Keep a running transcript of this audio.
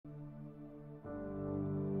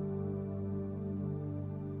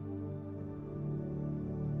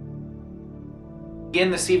Begin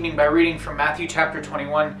this evening by reading from Matthew chapter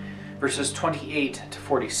 21, verses 28 to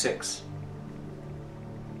 46.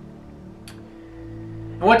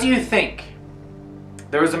 And what do you think?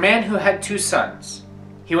 There was a man who had 2 sons.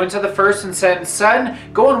 He went to the first and said, "Son,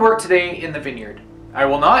 go and work today in the vineyard." "I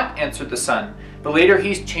will not," answered the son. But later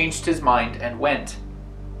he changed his mind and went.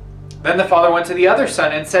 Then the father went to the other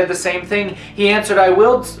son and said the same thing. He answered, I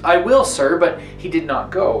will, sir," but he did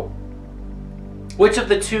not go. Which of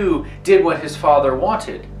the 2 did what his father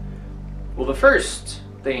wanted? "Well, the first,"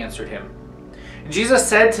 they answered him. And Jesus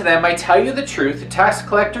said to them, "I tell you the truth, the tax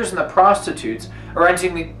collectors and the prostitutes are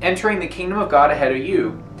entering the kingdom of God ahead of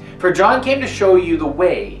you. For John came to show you the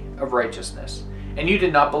way of righteousness, and you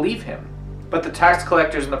did not believe him. But the tax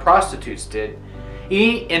collectors and the prostitutes did.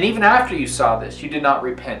 And even after you saw this, you did not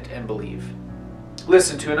repent and believe."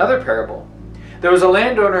 Listen to another parable. There was a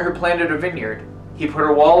landowner who planted a vineyard. He put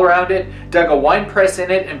a wall around it, dug a winepress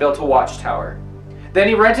in it, and built a watchtower. Then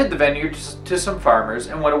he rented the vineyard to some farmers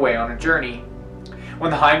and went away on a journey.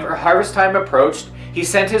 When the harvest time approached, he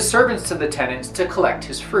sent his servants to the tenants to collect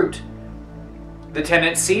his fruit. The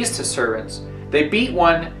tenants seized his servants. They beat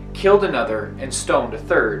one, killed another, and stoned a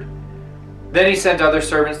third. Then he sent other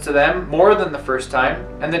servants to them, more than the first time,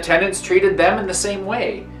 and the tenants treated them in the same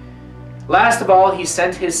way. Last of all, he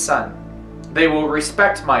sent his son. "They will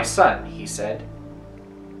respect my son," he said.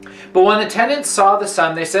 But when the tenants saw the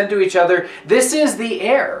son, they said to each other, "This is the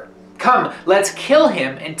heir. Come, let's kill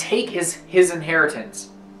him and take his inheritance."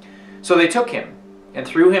 So they took him and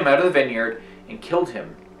threw him out of the vineyard and killed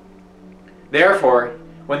him. Therefore,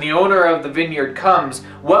 when the owner of the vineyard comes,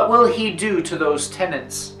 what will he do to those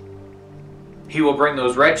tenants? "He will bring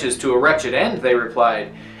those wretches to a wretched end," they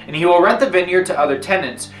replied, "and he will rent the vineyard to other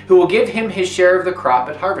tenants, who will give him his share of the crop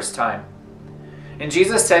at harvest time." And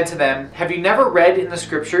Jesus said to them, "Have you never read in the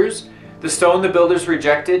scriptures, 'The stone the builders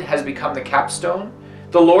rejected has become the capstone'?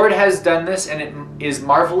 The Lord has done this, and it is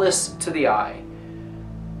marvelous to the eye.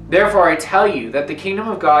 Therefore I tell you that the kingdom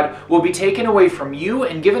of God will be taken away from you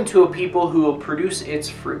and given to a people who will produce its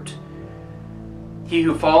fruit. He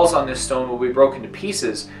who falls on this stone will be broken to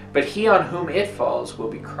pieces, but he on whom it falls will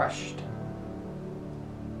be crushed."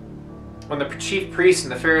 When the chief priests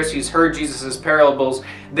and the Pharisees heard Jesus' parables,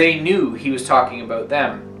 they knew he was talking about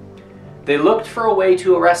them. They looked for a way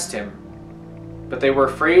to arrest him, but they were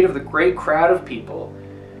afraid of the great crowd of people,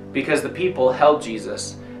 because the people held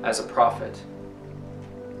Jesus as a prophet.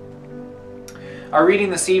 Our reading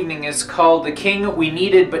this evening is called "The King We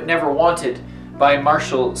Needed But Never Wanted" by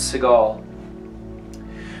Marshall Segal.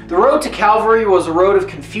 The road to Calvary was a road of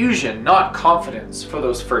confusion, not confidence, for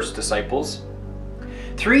those first disciples.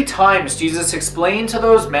 3 times Jesus explained to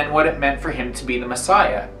those men what it meant for him to be the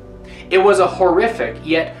Messiah. It was a horrific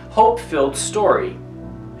yet hope-filled story.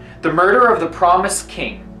 The murder of the promised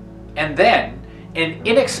king, and then an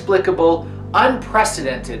inexplicable,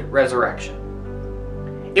 unprecedented resurrection.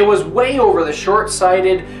 It was way over the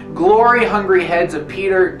short-sighted, glory-hungry heads of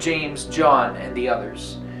Peter, James, John, and the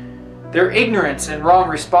others. Their ignorance and wrong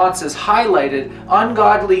responses highlighted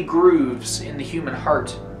ungodly grooves in the human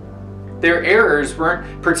heart. Their errors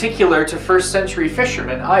weren't particular to first-century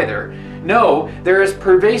fishermen either. No, they're as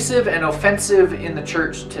pervasive and offensive in the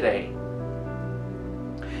church today.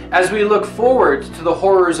 As we look forward to the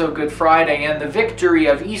horrors of Good Friday and the victory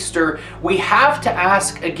of Easter, we have to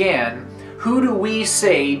ask again, who do we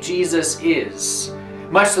say Jesus is?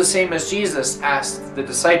 Much the same as Jesus asked the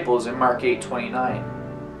disciples in Mark 8:29.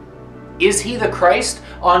 Is he the Christ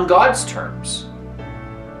on God's terms?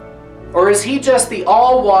 Or is he just the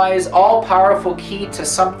all-wise, all-powerful key to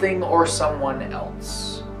something or someone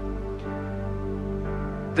else?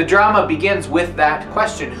 The drama begins with that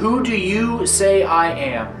question. Who do you say I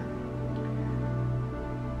am?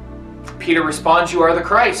 Peter responds, "You are the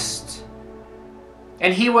Christ."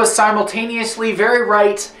 And he was simultaneously very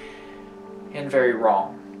right and very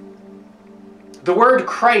wrong. The word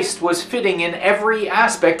Christ was fitting in every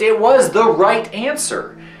aspect. It was the right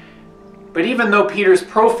answer. But even though Peter's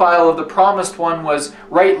profile of the promised one was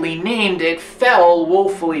rightly named, it fell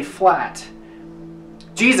woefully flat.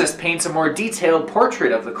 Jesus paints a more detailed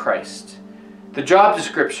portrait of the Christ, the job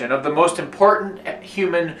description of the most important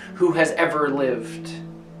human who has ever lived.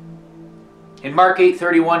 In Mark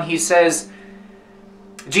 8:31 he says,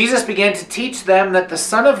 Jesus began to teach them that the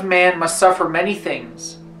Son of Man must suffer many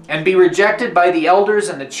things, and be rejected by the elders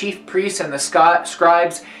and the chief priests and the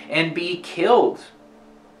scribes, and be killed,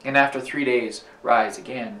 and after 3 days rise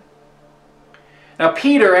again. Now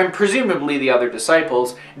Peter, and presumably the other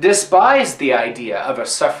disciples, despised the idea of a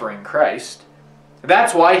suffering Christ.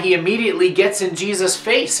 That's why he immediately gets in Jesus'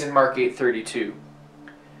 face in Mark 8:32.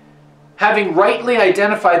 Having rightly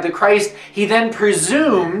identified the Christ, he then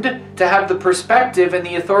presumed to have the perspective and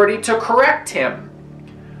the authority to correct him.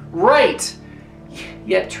 Right,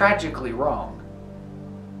 yet tragically wrong.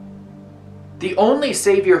 The only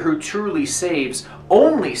Savior who truly saves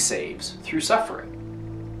only saves through suffering.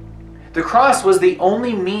 The cross was the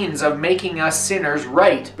only means of making us sinners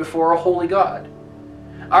right before a holy God.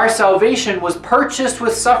 Our salvation was purchased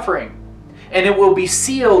with suffering, and it will be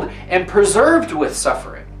sealed and preserved with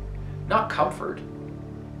suffering, not comfort.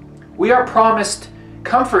 We are promised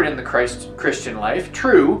comfort in the Christian life,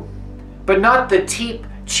 true, but not the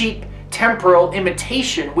cheap, temporal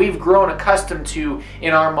imitation we've grown accustomed to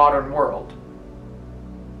in our modern world.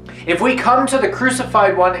 If we come to the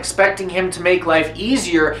crucified one expecting him to make life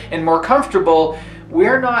easier and more comfortable,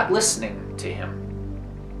 we're not listening to him.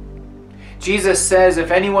 Jesus says,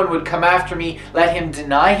 if anyone would come after me, let him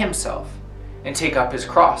deny himself and take up his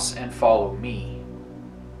cross and follow me.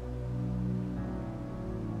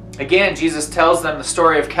 Again, Jesus tells them the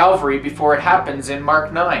story of Calvary before it happens in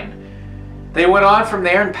Mark 9. They went on from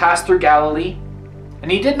there and passed through Galilee.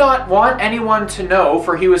 And he did not want anyone to know,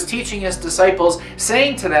 for he was teaching his disciples,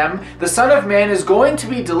 saying to them, the Son of Man is going to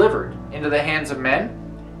be delivered into the hands of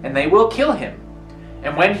men, and they will kill him.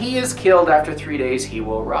 And when he is killed, after 3 days, he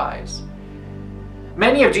will rise.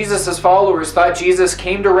 Many of Jesus' followers thought Jesus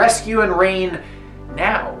came to rescue and reign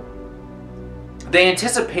now. They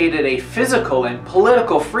anticipated a physical and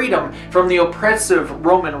political freedom from the oppressive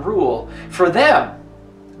Roman rule. For them,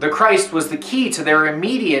 the Christ was the key to their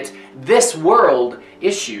immediate, this world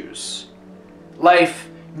issues. Life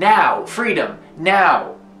now, freedom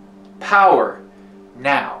now, power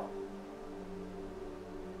now.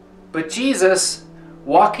 But Jesus,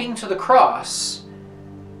 walking to the cross,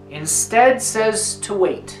 instead says to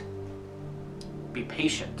wait. Be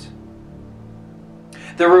patient.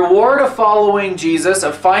 The reward of following Jesus,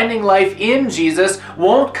 of finding life in Jesus,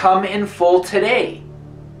 won't come in full today.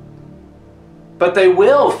 But they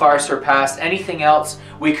will far surpass anything else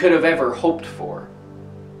we could have ever hoped for.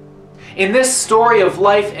 In this story of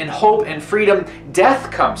life and hope and freedom,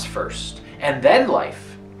 death comes first, and then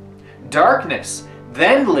life. Darkness,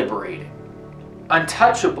 then liberating.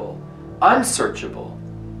 Untouchable, unsearchable,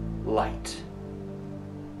 light.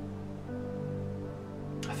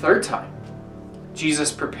 A third time,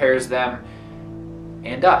 Jesus prepares them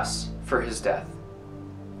and us for his death.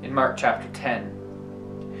 In Mark chapter 10.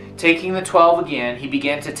 Taking the 12 again, he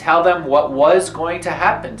began to tell them what was going to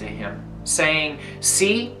happen to him, saying,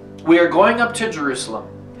 see, we are going up to Jerusalem,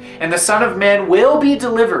 and the Son of Man will be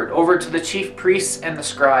delivered over to the chief priests and the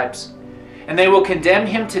scribes, and they will condemn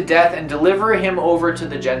him to death and deliver him over to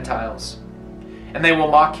the Gentiles. And they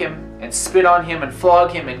will mock him, and spit on him, and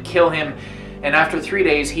flog him, and kill him, and after 3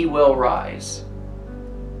 days he will rise.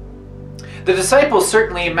 The disciples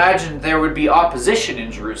certainly imagined there would be opposition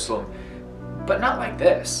in Jerusalem, but not like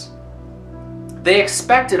this. They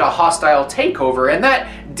expected a hostile takeover, and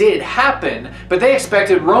that did happen, but they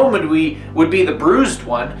expected Rome would be the bruised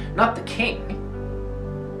one, not the king.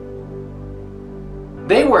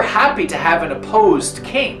 They were happy to have an opposed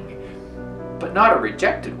king, but not a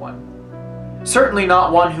rejected one. Certainly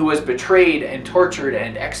not one who was betrayed and tortured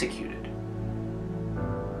and executed.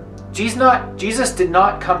 Jesus did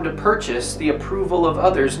not come to purchase the approval of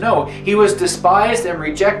others. No, he was despised and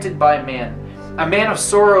rejected by man. A man of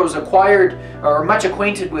sorrows, acquired or much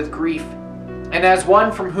acquainted with grief. And as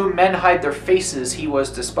one from whom men hide their faces, he was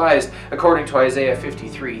despised, according to Isaiah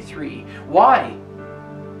 53:3. Why?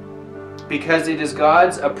 Because it is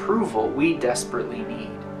God's approval we desperately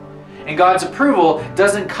need. And God's approval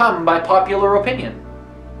doesn't come by popular opinion,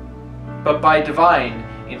 but by divine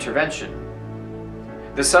intervention.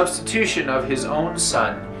 The substitution of his own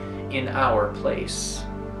Son in our place.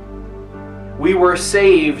 We were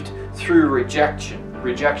saved through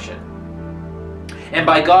rejection. And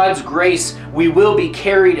by God's grace, we will be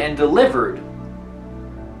carried and delivered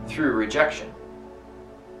through rejection.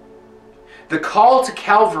 The call to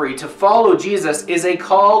Calvary to follow Jesus is a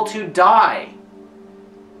call to die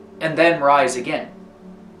and then rise again.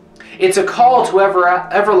 It's a call to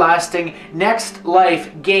everlasting next life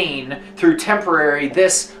gain through temporary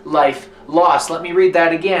this life loss. Let me read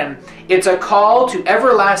that again. It's a call to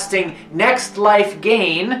everlasting next life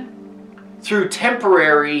gain through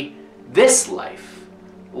temporary this life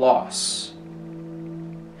loss.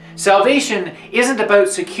 Salvation isn't about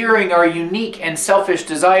securing our unique and selfish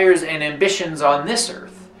desires and ambitions on this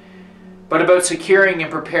earth, but about securing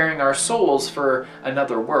and preparing our souls for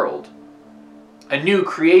another world. A new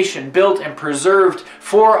creation built and preserved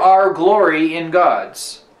for our glory in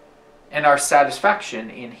God's and our satisfaction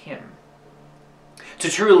in Him. To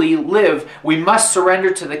truly live, we must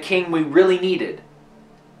surrender to the King we really needed,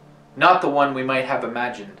 not the one we might have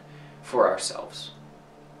imagined for ourselves.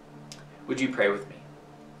 Would you pray with me?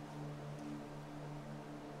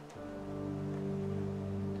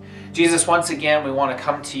 Jesus, once again, we want to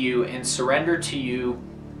come to you and surrender to you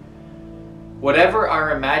whatever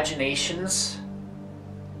our imaginations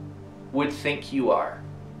would think you are.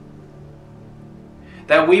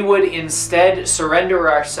 That we would instead surrender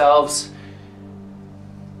ourselves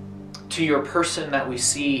to your person that we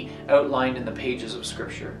see outlined in the pages of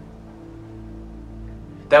Scripture.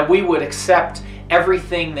 That we would accept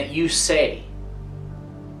everything that you say.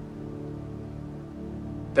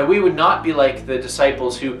 That we would not be like the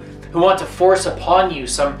disciples who want to force upon you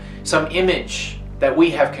some image that we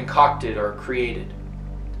have concocted or created.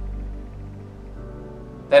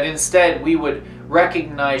 That instead we would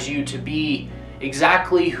recognize you to be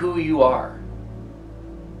exactly who you are,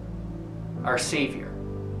 our Savior.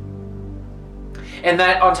 And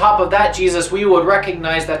that on top of that, Jesus, we would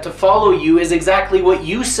recognize that to follow you is exactly what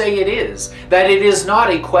you say it is. That it is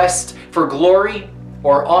not a quest for glory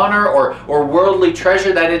or honor or worldly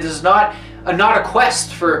treasure. That it is not a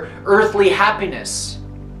quest for earthly happiness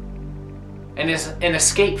and is an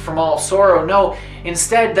escape from all sorrow. No,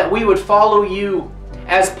 instead that we would follow you,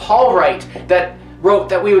 as Paul wrote,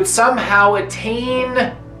 that we would somehow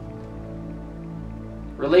attain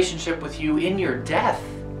relationship with you in your death.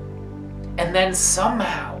 And then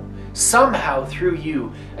somehow through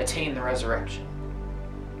you attain the resurrection.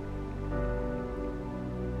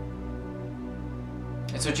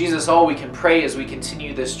 And so Jesus, all we can pray as we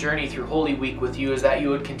continue this journey through Holy Week with you is that you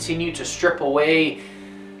would continue to strip away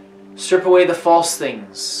the false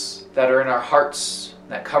things that are in our hearts,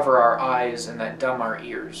 that cover our eyes and that dumb our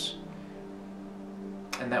ears.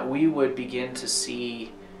 And that we would begin to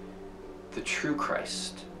see the true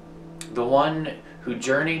Christ, the one who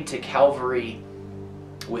journeyed to Calvary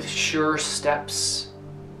with sure steps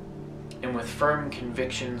and with firm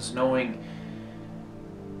convictions, knowing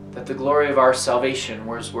that the glory of our salvation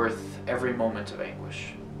was worth every moment of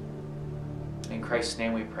anguish. In Christ's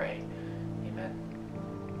name we pray. Amen.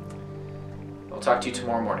 I'll talk to you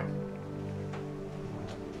tomorrow morning.